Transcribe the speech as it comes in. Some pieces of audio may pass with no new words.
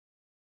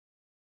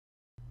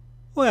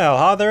Well,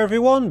 hi there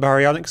everyone,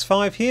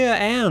 Baryonyx5 here,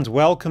 and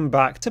welcome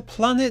back to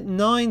Planet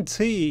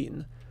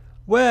 19,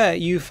 where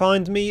you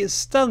find me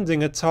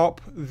standing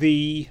atop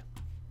the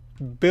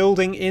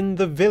building in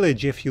the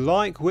village, if you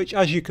like, which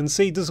as you can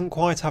see doesn't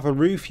quite have a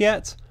roof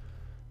yet,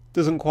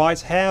 doesn't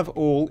quite have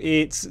all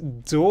its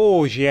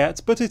doors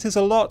yet, but it is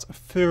a lot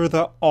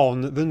further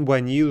on than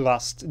when you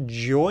last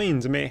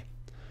joined me.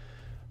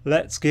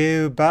 Let's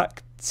go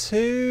back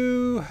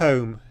to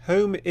home.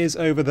 Home is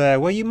over there,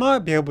 where you might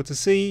be able to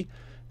see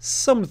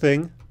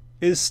something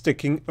is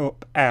sticking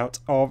up out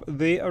of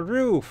the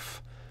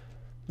roof.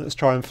 Let's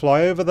try and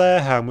fly over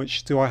there. How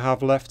much do I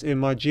have left in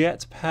my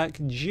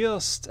jetpack?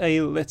 Just a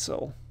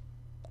little.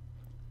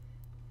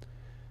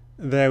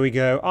 There we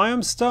go. I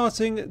am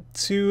starting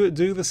to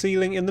do the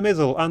ceiling in the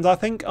middle, and I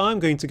think I'm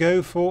going to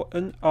go for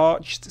an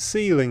arched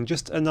ceiling.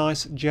 Just a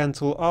nice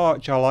gentle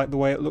arch. I like the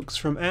way it looks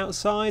from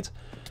outside.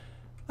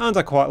 And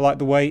I quite like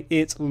the way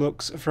it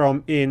looks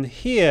from in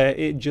here.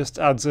 It just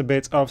adds a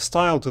bit of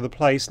style to the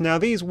place. Now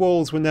these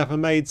walls were never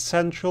made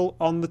central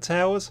on the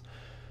towers,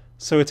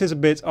 so it is a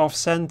bit off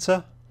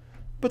centre,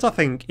 but I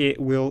think it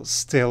will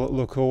still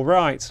look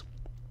alright.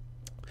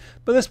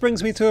 But this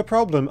brings me to a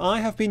problem.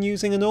 I have been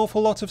using an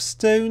awful lot of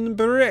stone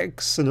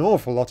bricks,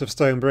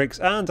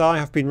 and I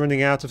have been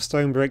running out of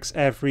stone bricks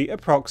every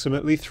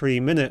approximately 3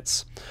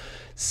 minutes.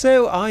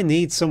 So I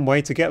need some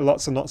way to get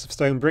lots and lots of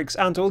stone bricks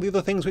and all the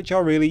other things which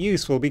are really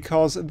useful,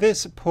 because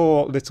this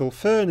poor little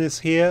furnace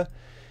here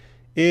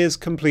is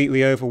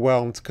completely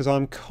overwhelmed because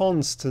I'm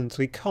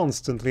constantly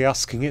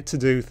asking it to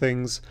do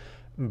things.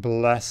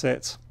 Bless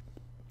it.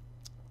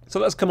 So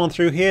let's come on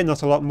through here.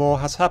 Not a lot more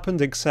has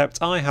happened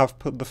except I have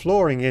put the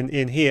flooring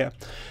in here.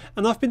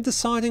 And I've been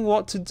deciding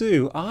what to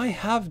do. I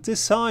have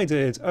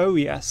decided, oh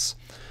yes,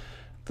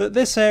 that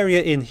this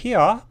area in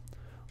here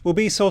will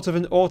be sort of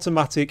an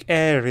automatic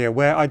area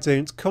where I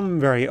don't come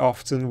very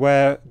often,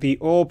 where the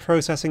ore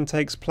processing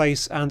takes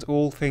place and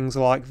all things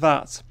like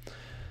that.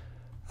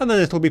 And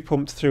then it'll be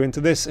pumped through into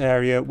this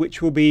area,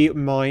 which will be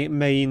my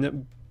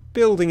main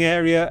building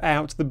area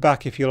out the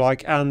back, if you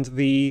like, and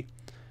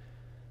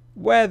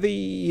where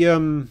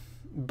the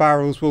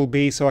barrels will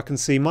be, so I can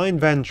see my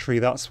inventory.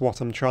 That's what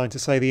I'm trying to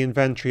say. The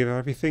inventory of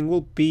everything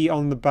will be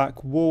on the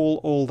back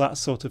wall, all that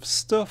sort of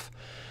stuff.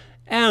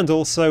 And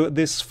also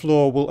this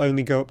floor will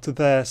only go up to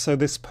there, so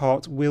this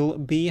part will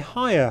be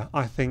higher.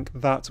 I think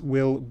that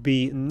will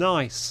be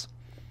nice.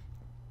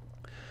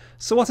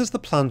 So what is the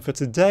plan for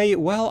today?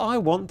 Well, I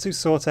want to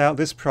sort out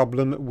this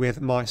problem with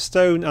my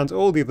stone and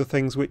all the other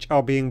things which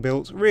are being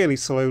built really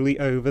slowly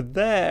over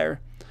there.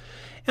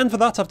 And for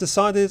that I've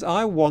decided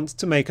I want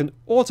to make an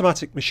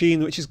automatic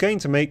machine which is going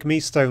to make me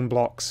stone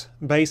blocks,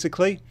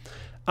 basically,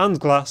 and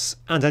glass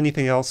and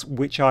anything else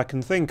which I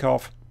can think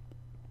of.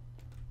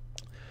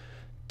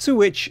 To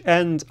which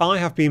end I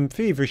have been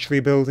feverishly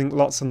building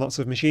lots and lots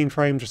of machine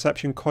frames,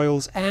 reception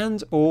coils,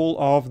 and all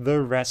of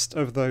the rest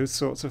of those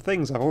sorts of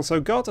things. I've also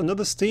got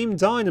another steam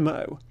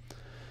dynamo.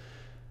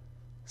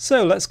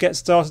 So let's get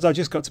started. I've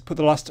just got to put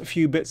the last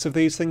few bits of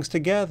these things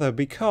together,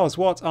 because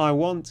what I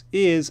want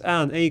is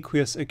an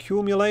aqueous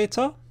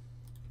accumulator,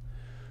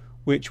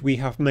 which we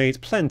have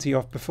made plenty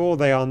of before.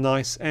 They are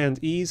nice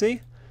and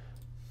easy.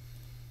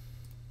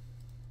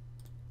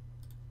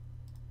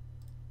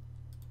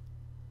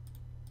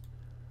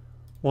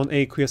 One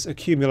aqueous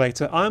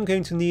accumulator. I'm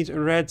going to need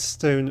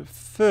redstone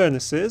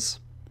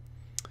furnaces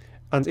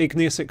and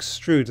igneous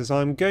extruders.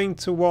 I'm going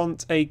to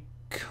want a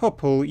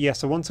couple,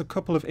 yes, I want a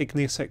couple of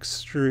igneous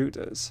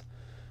extruders.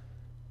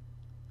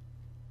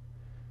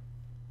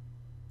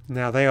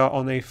 Now they are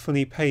on a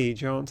funny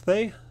page, aren't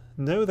they?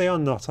 No, they are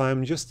not. I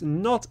am just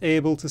not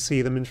able to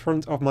see them in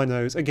front of my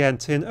nose. Again,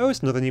 tin. Oh,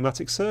 it's another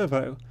pneumatic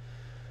servo.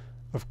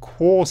 Of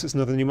course it's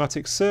another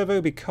pneumatic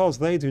servo, because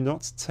they do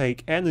not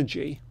take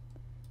energy.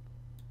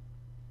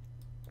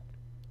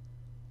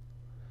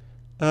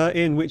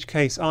 In which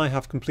case I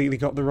have completely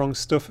got the wrong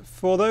stuff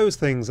for those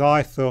things.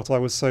 I thought I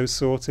was so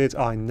sorted.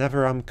 I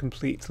never am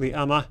completely,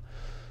 am I?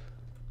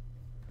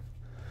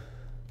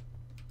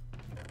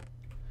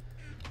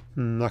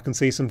 I can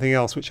see something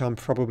else which I'm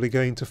probably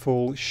going to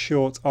fall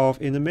short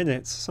of in a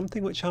minute.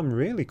 Something which I'm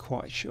really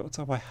quite short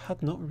of. I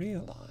had not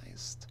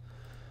realised.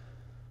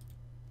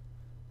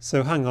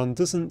 So hang on,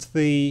 doesn't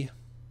the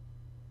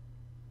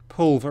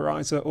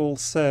pulverizer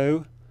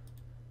also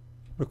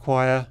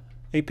require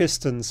a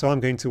piston? So I'm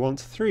going to want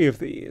 3 of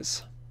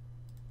these.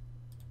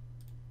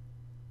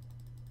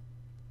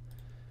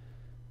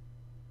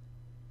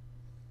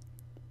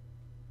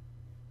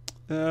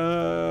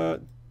 Ding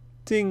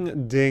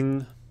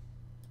ding.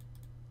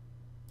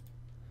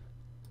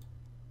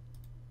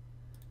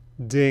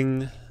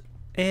 Ding.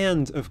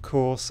 And of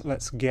course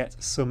let's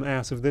get some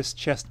out of this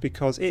chest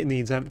because it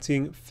needs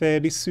emptying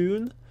fairly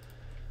soon.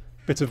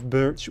 Bit of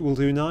birch will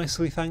do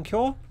nicely, thank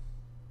you.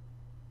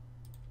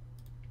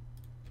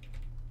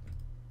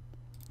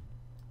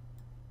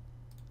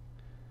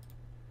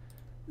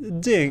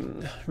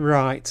 Ding.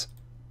 Right.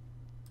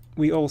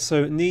 We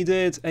also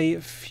needed a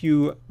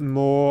few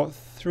more.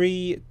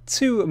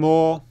 2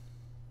 more.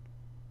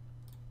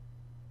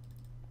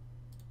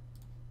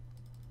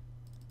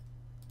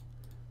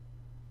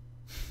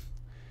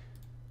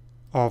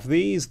 of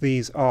these.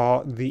 These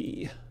are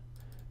the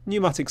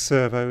pneumatic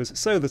servos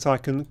so that I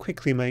can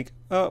quickly make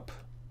up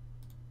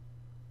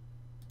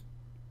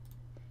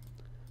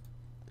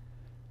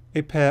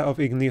a pair of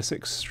igneous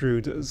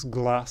extruders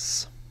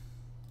glass.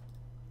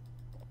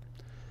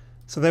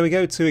 So there we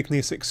go, 2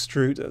 igneous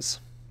extruders.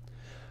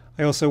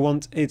 I also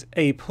wanted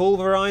a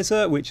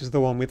pulverizer, which is the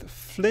one with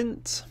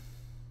flint.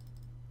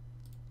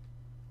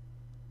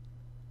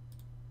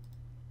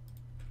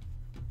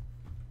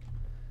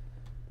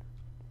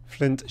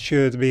 Flint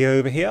should be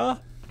over here.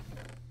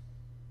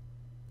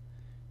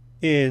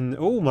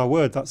 Oh my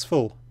word, that's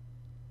full.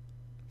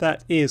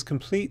 That is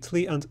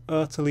completely and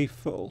utterly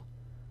full.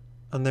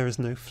 And there is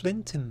no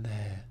flint in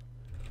there.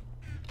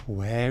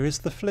 Where is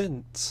the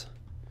flint?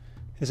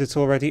 Is it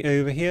already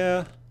over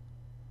here?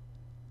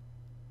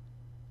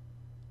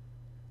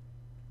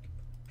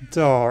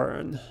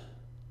 Darn.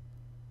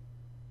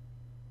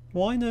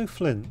 Why no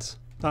flint?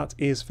 That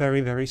is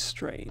very, very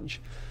strange.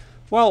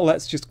 Well,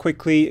 let's just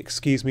quickly,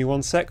 excuse me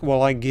one sec,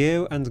 while I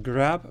go and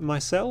grab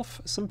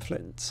myself some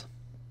flint.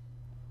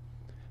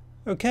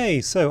 Okay,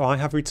 so I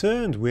have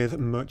returned with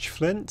much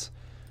flint,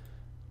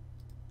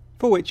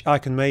 for which I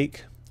can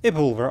make a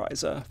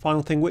pulverizer.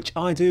 Final thing which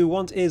I do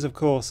want is, of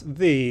course,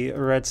 the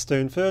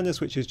redstone furnace,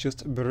 which is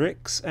just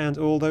bricks and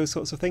all those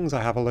sorts of things.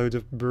 I have a load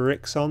of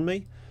bricks on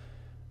me,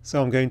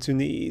 so I'm going to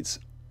need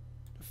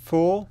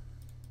 4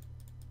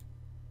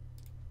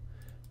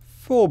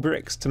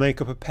 bricks to make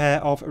up a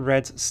pair of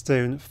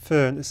redstone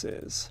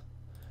furnaces.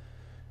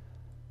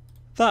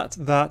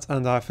 That,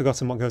 and I've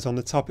forgotten what goes on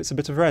the top. It's a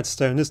bit of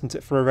redstone, isn't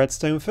it, for a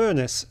redstone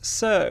furnace?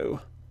 So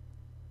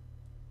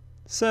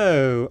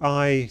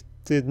I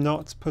did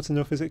not put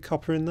enough, is it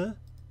copper in there?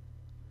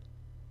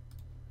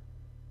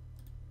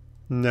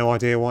 No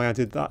idea why I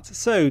did that.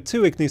 So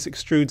 2 igneous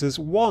extruders,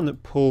 1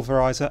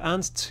 pulverizer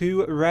and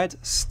 2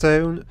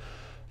 redstone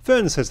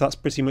furnaces. That's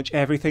pretty much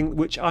everything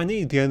which I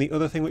need. The only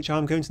other thing which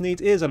I'm going to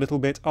need is a little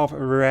bit of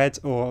red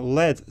or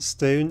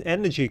leadstone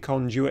energy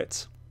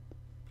conduit.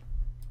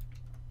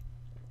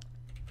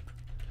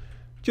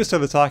 Just so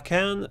that I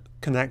can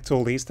connect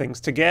all these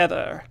things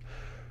together.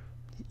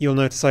 You'll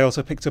notice I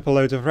also picked up a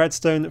load of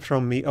redstone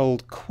from me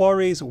old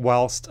quarries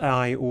whilst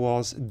I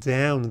was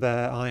down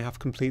there. I have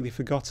completely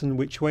forgotten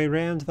which way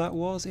round that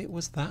was. It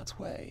was that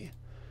way.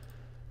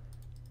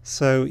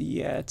 So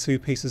yeah, 2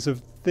 pieces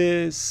of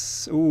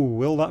this. Ooh,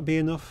 will that be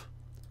enough?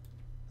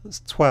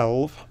 That's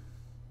 12.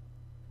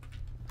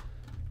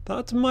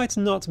 That might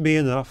not be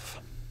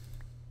enough.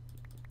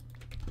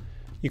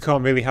 You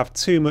can't really have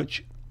too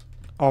much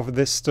of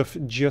this stuff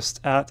just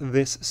at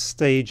this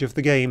stage of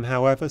the game,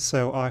 however,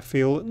 so I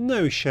feel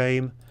no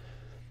shame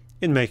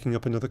in making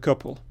up another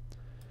couple.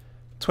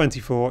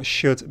 24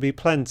 should be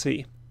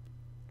plenty.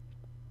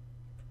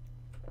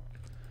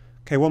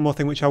 Okay, one more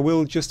thing which I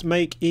will just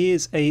make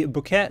is a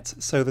bucket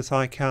so that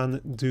I can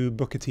do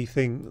buckety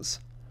things.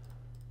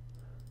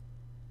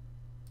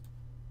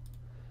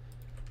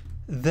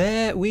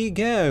 There we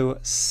go.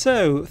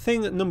 So,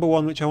 thing number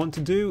 1 which I want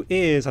to do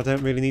is I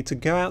don't really need to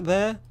go out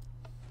there,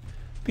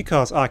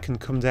 because I can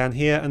come down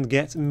here and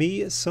get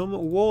me some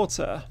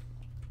water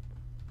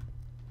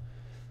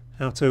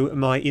out of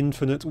my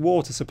infinite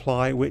water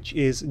supply, which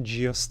is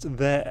just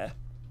there.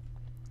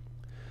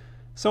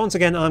 So once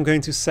again I'm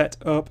going to set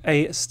up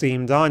a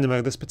steam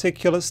dynamo. This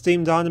particular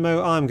steam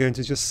dynamo I'm going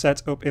to just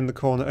set up in the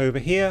corner over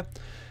here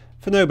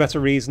for no better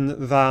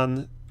reason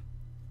than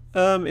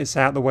it's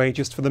out the way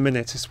just for the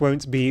minute. This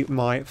won't be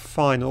my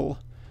final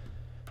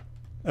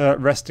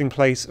resting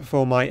place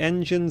for my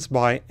engines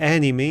by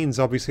any means.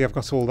 Obviously I've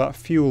got all that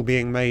fuel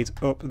being made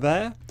up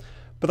there,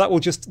 but that will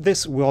just,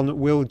 this one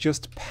will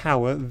just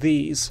power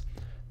these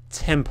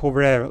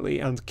temporarily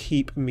and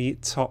keep me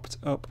topped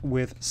up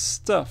with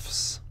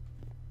stuffs.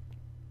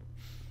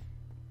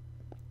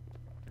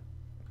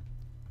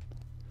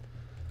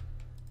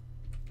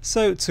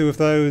 So 2 of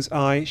those.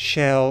 I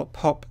shall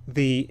pop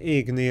the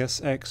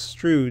igneous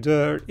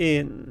extruder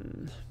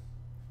in.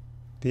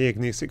 The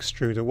igneous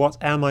extruder, what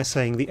am I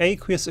saying? The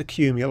aqueous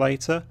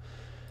accumulator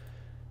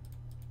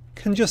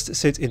can just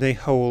sit in a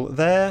hole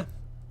there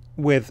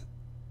with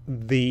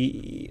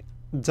the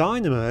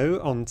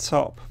dynamo on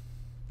top.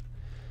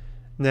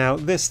 Now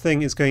this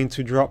thing is going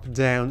to drop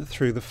down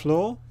through the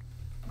floor,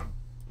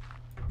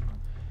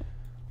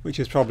 which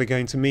is probably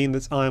going to mean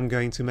that I'm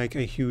going to make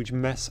a huge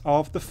mess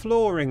of the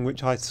flooring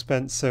which I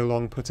spent so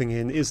long putting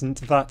in.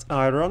 Isn't that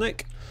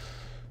ironic?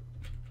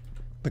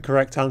 The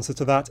correct answer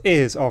to that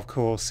is, of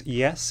course,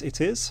 yes,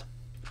 it is.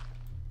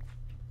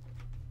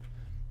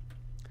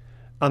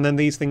 And then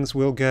these things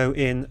will go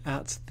in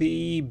at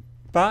the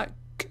back.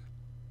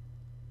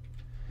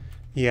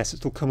 Yes,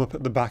 it'll come up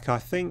at the back, I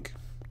think.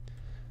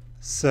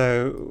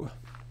 So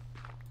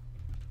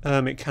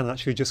it can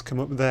actually just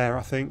come up there,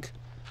 I think.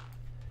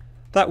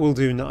 That will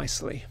do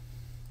nicely.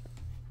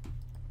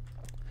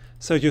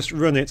 So just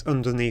run it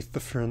underneath the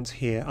front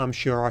here. I'm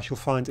sure I shall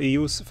find a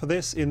use for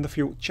this in the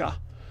future.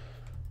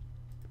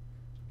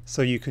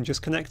 So you can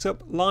just connect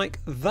up like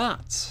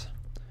that.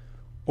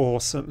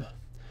 Awesome.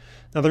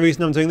 Now the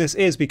reason I'm doing this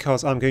is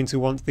because I'm going to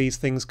want these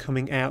things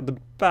coming out the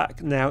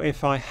back. Now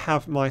if I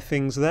have my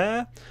things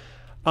there,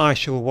 I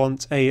shall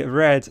want a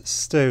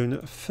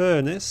redstone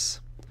furnace.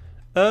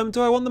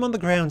 Do I want them on the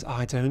ground?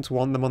 I don't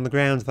want them on the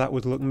ground, that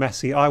would look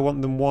messy. I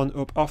want them one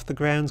up off the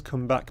ground.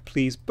 Come back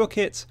please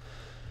bucket.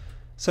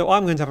 So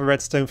I'm going to have a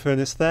redstone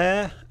furnace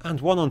there,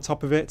 and one on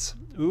top of it,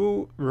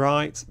 ooh,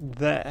 right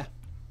there.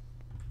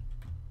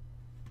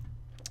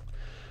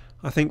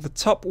 I think the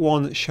top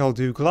one shall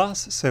do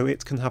glass, so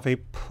it can have a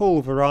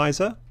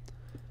pulverizer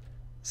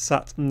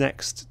sat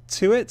next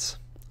to it.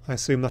 I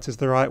assume that is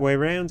the right way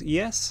round,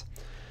 yes.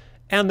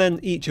 And then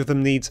each of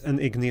them needs an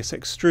igneous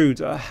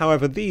extruder.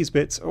 However, these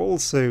bits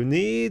also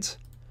need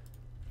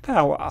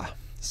power.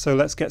 So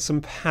let's get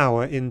some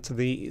power into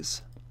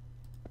these.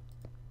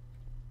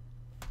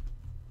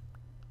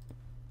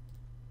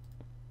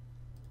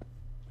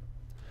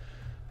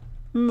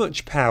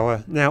 Much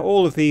power. Now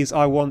all of these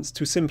I want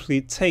to simply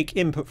take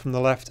input from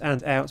the left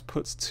and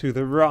output to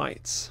the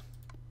right.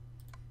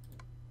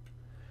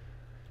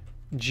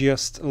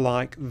 Just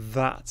like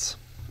that.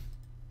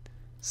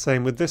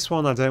 Same with this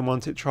one, I don't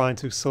want it trying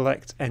to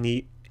select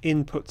any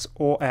inputs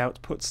or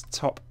outputs,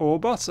 top or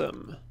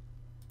bottom.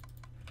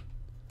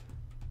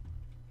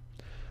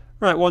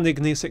 Right, one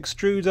igneous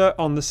extruder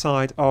on the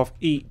side of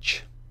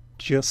each,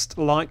 just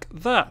like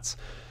that.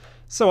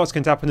 So what's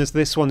going to happen is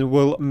this one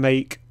will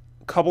make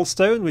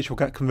cobblestone, which will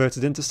get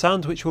converted into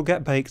sand, which will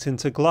get baked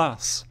into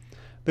glass.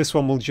 This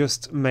one will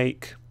just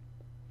make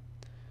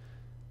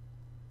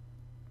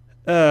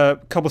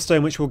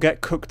cobblestone, which will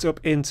get cooked up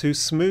into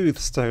smooth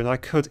stone. I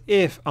could,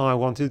 if I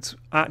wanted, to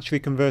actually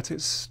convert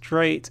it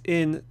straight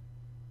in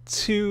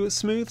to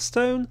smooth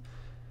stone.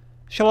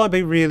 Shall I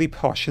be really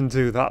posh and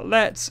do that?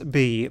 Let's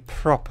be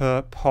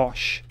proper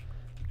posh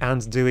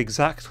and do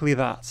exactly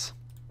that.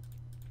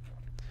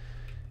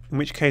 In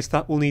which case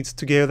that will need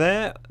to go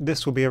there.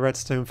 This will be a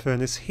redstone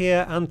furnace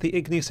here, and the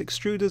igneous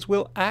extruders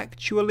will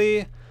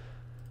actually,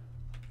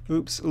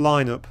 oops,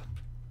 line up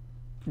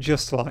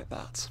just like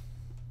that.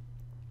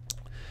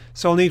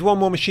 So I'll need one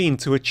more machine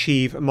to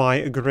achieve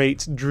my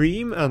great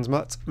dream, and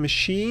that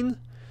machine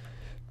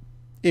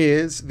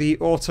is the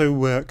auto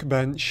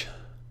workbench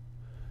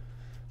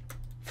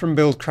from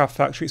Buildcraft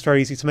Factory. It's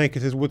very easy to make.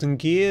 It is wooden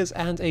gears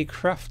and a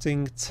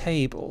crafting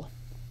table.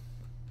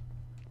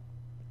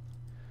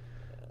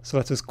 So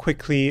let us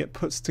quickly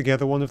put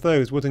together one of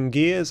those. Wooden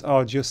gears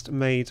are just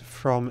made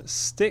from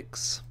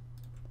sticks,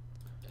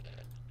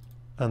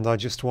 and I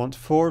just want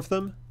 4 of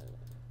them.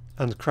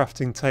 And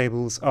crafting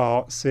tables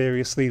are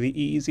seriously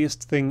the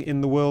easiest thing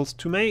in the world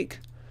to make.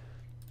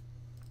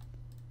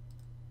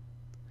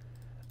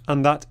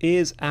 And that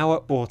is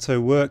our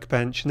auto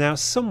workbench. Now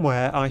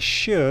somewhere I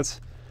should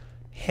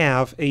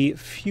have a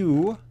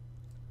few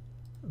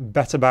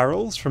better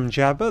barrels from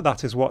Jabba.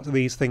 That is what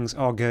these things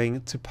are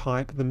going to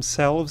pipe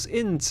themselves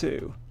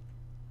into.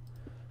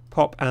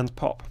 Pop and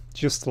pop,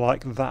 just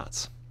like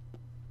that.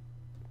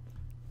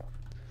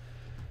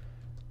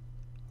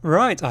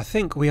 Right, I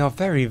think we are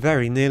very,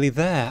 very nearly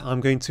there.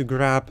 I'm going to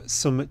grab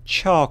some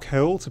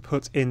charcoal to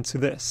put into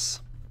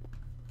this.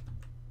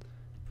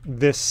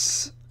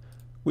 This,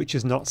 which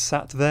is not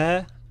sat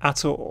there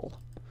at all.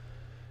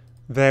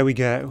 There we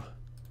go.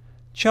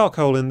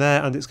 Charcoal in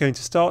there, and it's going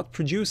to start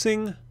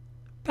producing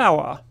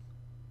power.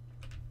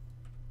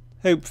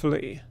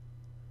 Hopefully.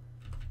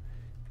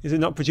 Is it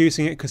not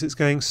producing it because it's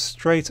going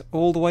straight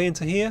all the way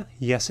into here?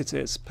 Yes, it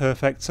is.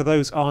 Perfect. So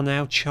those are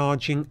now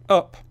charging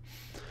up.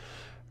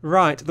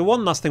 Right, the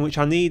one last thing which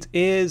I need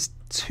is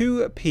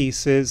 2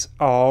 pieces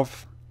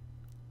of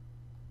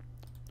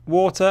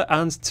water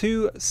and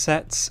 2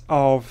 sets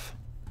of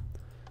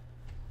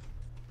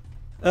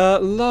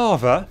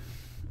lava,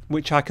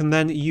 which I can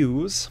then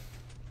use,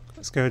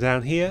 let's go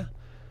down here,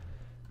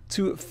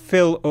 to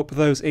fill up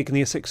those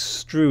igneous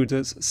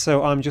extruders.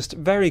 So I'm just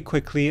very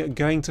quickly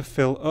going to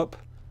fill up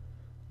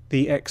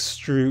the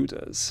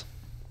extruders.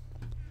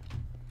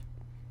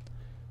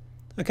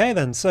 Okay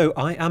then, so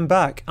I am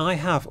back. I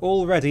have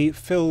already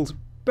filled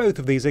both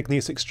of these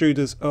igneous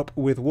extruders up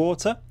with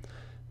water.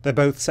 They're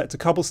both set to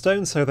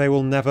cobblestone, so they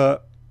will never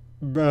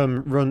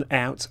run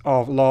out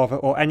of lava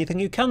or anything.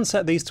 You can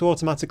set these to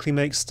automatically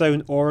make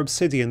stone or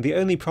obsidian. The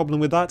only problem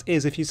with that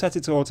is if you set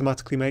it to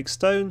automatically make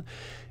stone,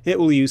 it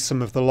will use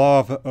some of the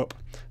lava up.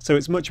 So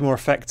it's much more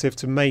effective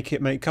to make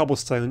it make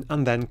cobblestone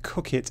and then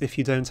cook it if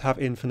you don't have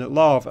infinite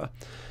lava.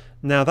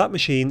 Now that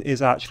machine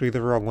is actually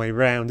the wrong way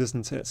round,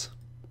 isn't it?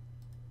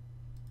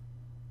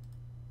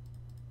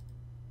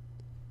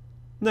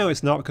 No,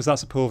 it's not, because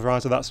that's a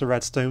pulverizer, that's a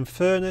redstone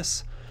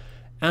furnace,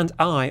 and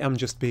I am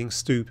just being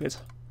stupid.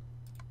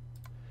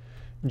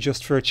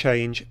 Just for a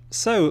change.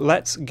 So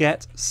let's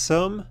get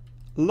some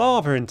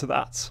lava into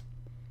that.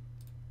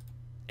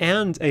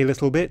 And a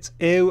little bit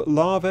of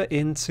lava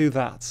into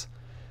that.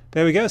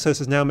 There we go, so this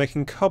is now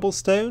making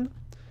cobblestone.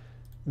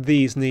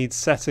 These need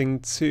setting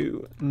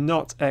to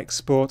not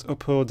export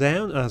up or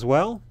down as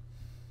well,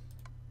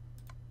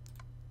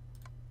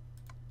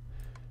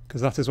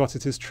 because that is what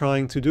it is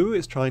trying to do.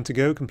 It's trying to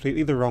go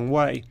completely the wrong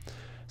way.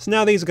 So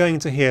now these are going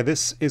into here.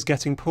 This is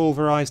getting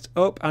pulverized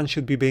up and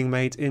should be being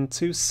made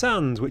into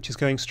sand, which is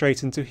going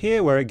straight into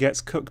here, where it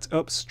gets cooked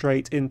up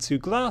straight into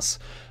glass,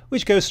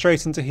 which goes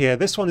straight into here.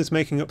 This one is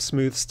making up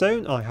smooth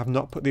stone. I have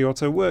not put the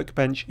auto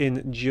workbench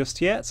in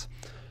just yet.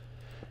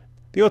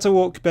 The auto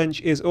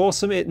workbench is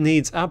awesome. It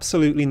needs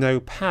absolutely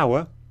no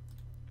power,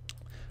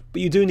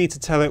 but you do need to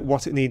tell it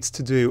what it needs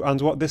to do,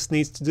 and what this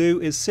needs to do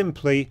is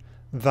simply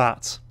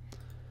that.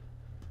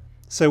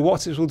 So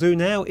what it will do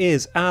now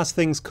is, as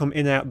things come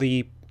in out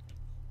the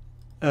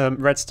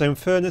redstone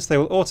furnace, they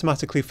will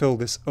automatically fill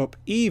this up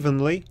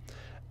evenly,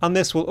 and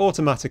this will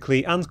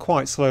automatically, and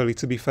quite slowly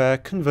to be fair,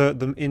 convert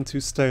them into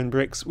stone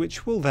bricks,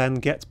 which will then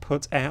get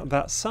put out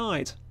that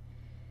side.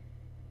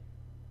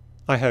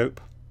 I hope.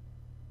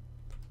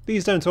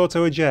 These don't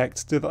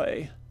auto-eject, do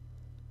they?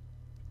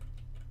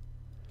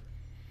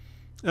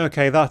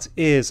 Okay, that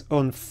is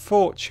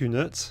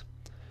unfortunate.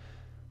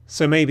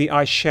 So maybe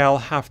I shall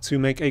have to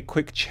make a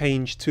quick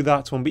change to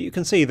that one. But you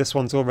can see this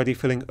one's already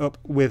filling up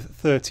with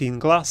 13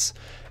 glass.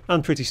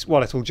 And pretty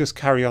well, it'll just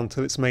carry on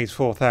till it's made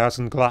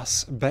 4,000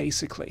 glass,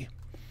 basically.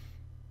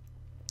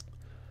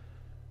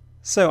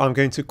 So I'm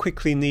going to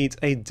quickly need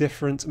a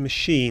different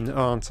machine,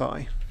 aren't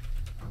I?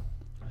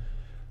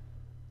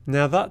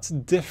 Now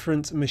that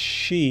different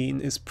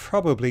machine is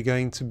probably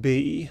going to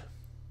be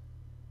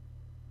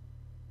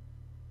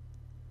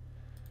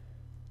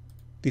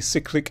the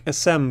cyclic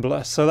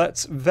assembler, so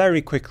let's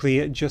very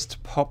quickly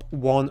just pop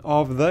one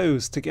of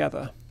those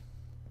together.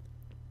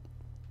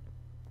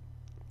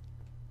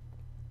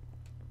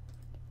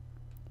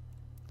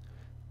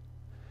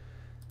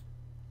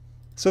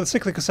 So the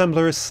cyclic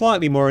assembler is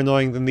slightly more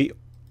annoying than the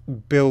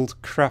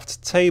build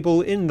craft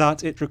table in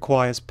that it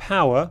requires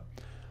power,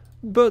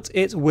 but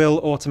it will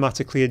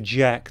automatically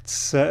eject,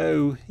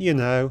 so, you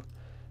know.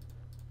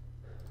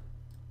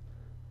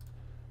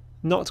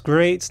 Not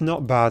great,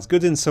 not bad.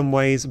 Good in some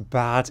ways,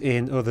 bad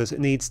in others.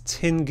 It needs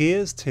tin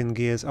gears. Tin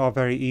gears are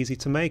very easy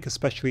to make,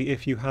 especially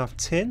if you have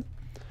tin,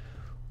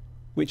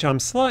 which I'm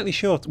slightly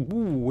short.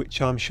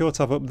 Which I'm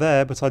short of up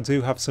there, but I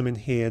do have some in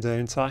here,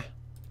 don't I?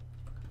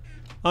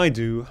 I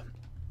do.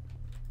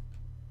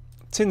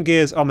 Tin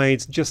gears are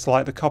made just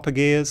like the copper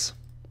gears.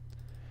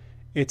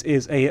 It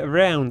is a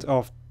round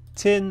of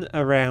tin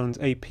around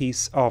a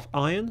piece of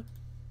iron.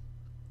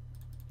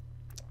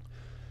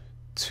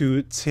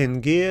 2 tin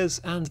gears,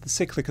 and the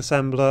cyclic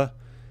assembler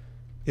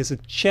is a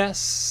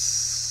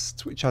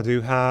chest, which I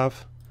do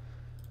have,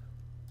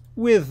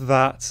 with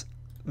that,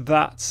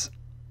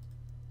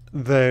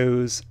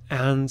 those,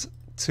 and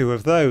 2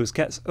 of those.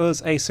 Gets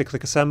us a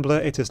cyclic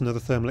assembler. It is another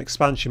thermal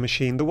expansion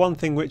machine. The one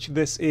thing which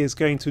this is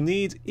going to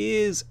need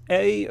is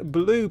a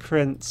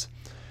blueprint.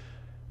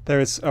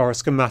 There is, or a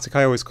schematic,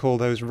 I always call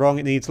those wrong.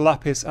 It needs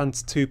lapis and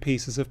 2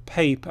 pieces of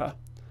paper.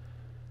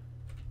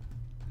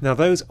 Now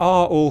those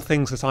are all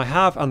things that I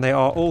have, and they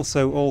are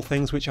also all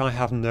things which I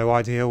have no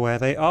idea where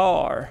they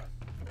are.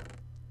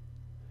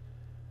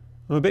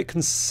 I'm a bit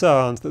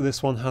concerned that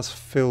this one has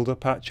filled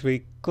up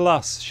actually.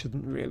 Glass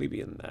shouldn't really be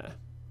in there.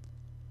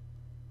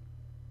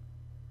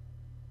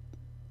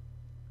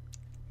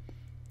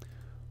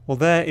 Well,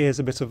 there is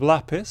a bit of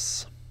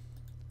lapis.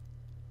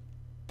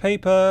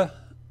 Paper.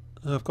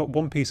 I've got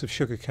 1 piece of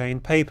sugarcane.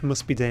 Paper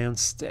must be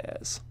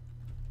downstairs.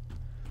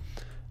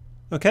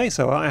 Okay,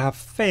 so I have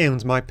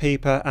found my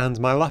paper and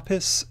my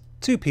lapis.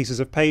 2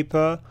 pieces of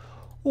paper,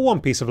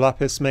 1 piece of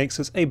lapis makes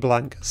us a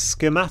blank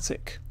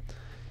schematic.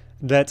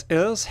 Let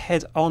us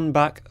head on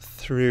back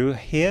through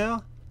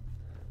here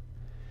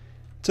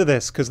to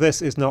this, because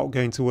this is not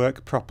going to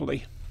work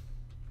properly,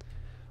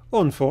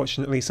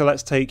 unfortunately. So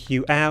let's take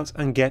you out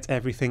and get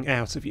everything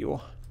out of you.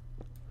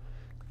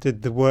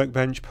 Did the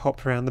workbench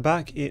pop around the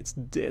back? It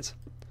did.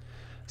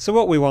 So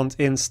what we want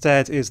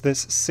instead is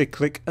this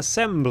cyclic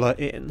assembler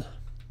in.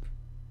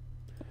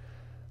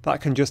 That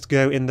can just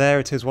go in there.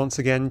 It is once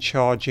again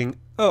charging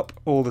up.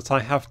 All that I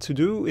have to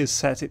do is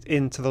set it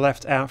in to the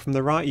left, out from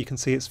the right. You can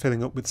see it's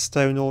filling up with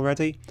stone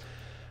already.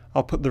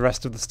 I'll put the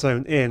rest of the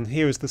stone in.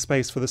 Here is the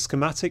space for the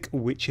schematic,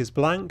 which is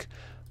blank,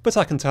 but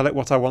I can tell it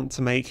what I want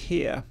to make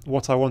here.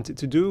 What I want it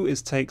to do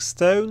is take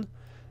stone,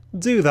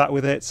 do that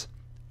with it,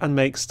 and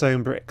make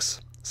stone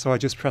bricks. So I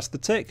just press the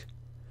tick.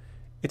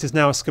 It is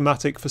now a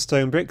schematic for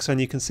stone bricks,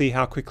 and you can see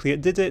how quickly it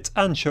did it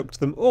and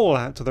chucked them all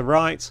out to the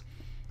right.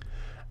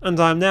 And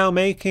I'm now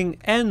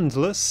making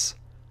endless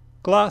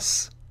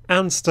glass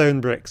and stone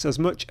bricks, as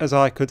much as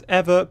I could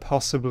ever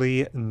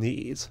possibly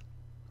need.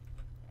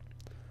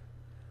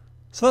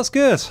 So that's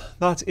good.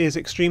 That is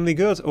extremely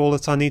good. All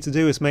that I need to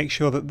do is make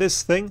sure that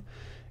this thing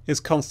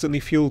is constantly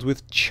fueled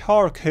with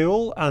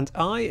charcoal, and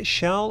I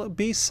shall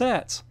be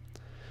set.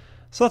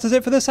 So that is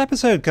it for this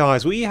episode,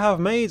 guys. We have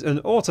made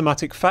an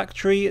automatic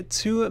factory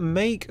to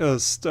make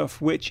us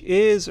stuff, which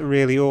is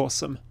really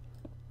awesome.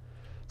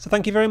 So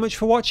thank you very much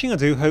for watching. I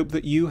do hope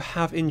that you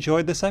have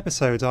enjoyed this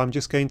episode. I'm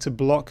just going to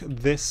block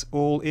this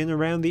all in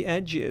around the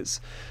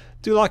edges.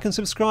 Do like and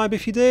subscribe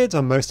if you did,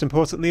 and most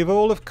importantly of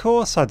all, of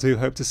course, I do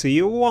hope to see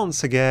you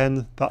once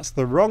again, that's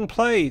the wrong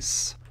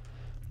place,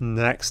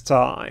 next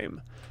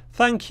time.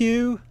 Thank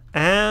you,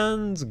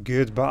 and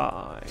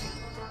goodbye.